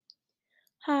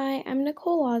Hi, I'm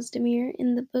Nicole Ozdemir,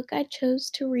 and the book I chose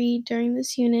to read during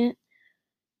this unit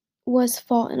was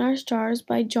Fault in Our Stars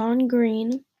by John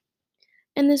Green.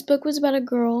 And this book was about a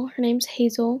girl, her name's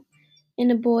Hazel,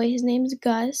 and a boy, his name's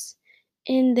Gus,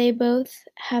 and they both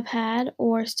have had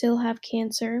or still have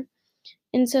cancer.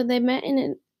 And so they met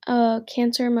in a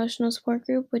cancer emotional support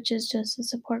group, which is just a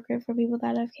support group for people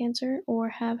that have cancer or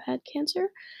have had cancer.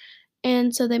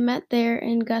 And so they met there,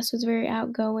 and Gus was very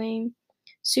outgoing,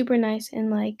 super nice,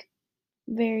 and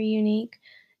very unique.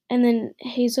 And then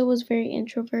Hazel was very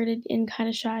introverted and kind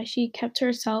of shy. She kept to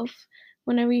herself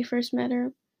whenever we first met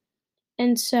her.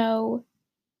 And so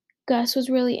Gus was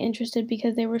really interested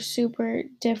because they were super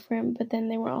different, but then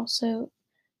they were also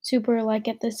super alike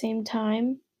at the same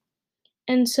time.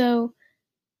 And so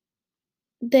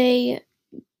they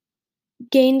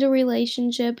gained a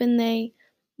relationship and they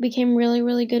became really,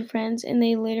 really good friends. And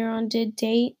they later on did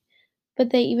date,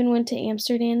 but they even went to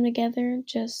Amsterdam together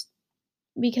just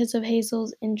because of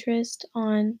Hazel's interest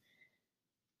on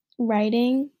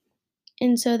writing.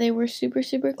 And so they were super,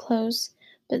 super close,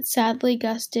 but sadly,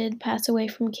 Gus did pass away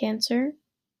from cancer.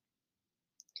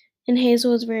 And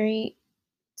Hazel was very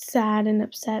sad and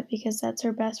upset because that's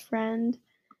her best friend.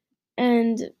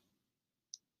 And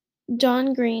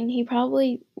John Green, he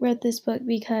probably wrote this book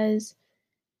because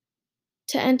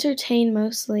to entertain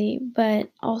mostly, but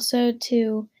also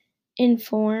to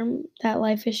inform that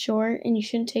life is short and you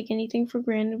shouldn't take anything for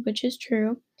granted, which is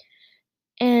true.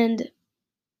 And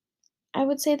I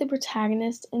would say the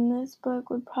protagonist in this book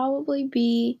would probably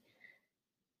be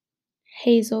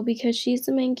Hazel because she's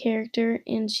the main character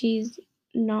and she's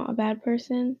not a bad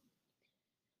person.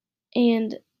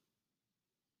 And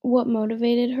what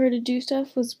motivated her to do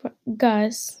stuff was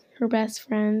Gus, her best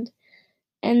friend.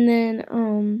 And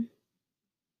then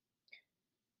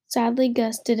sadly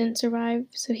Gus didn't survive,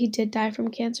 so he did die from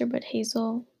cancer, but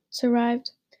Hazel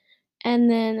survived.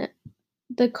 And then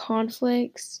the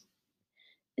conflicts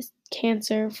is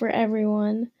cancer for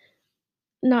everyone.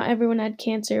 Not everyone had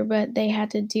cancer, but they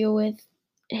had to deal with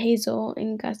Hazel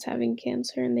and Gus having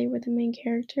cancer and they were the main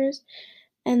characters.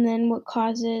 And then what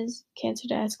causes cancer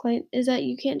to escalate is that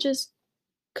you can't just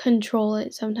control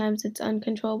it. Sometimes it's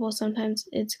uncontrollable, sometimes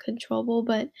it's controllable,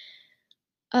 but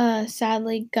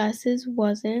sadly Gus's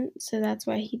wasn't, so that's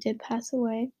why he did pass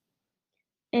away.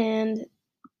 And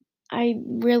I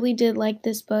really did like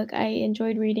this book. I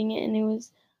enjoyed reading it and it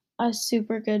was a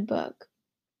super good book.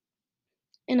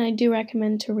 And I do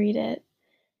recommend to read it.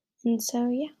 And so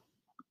yeah.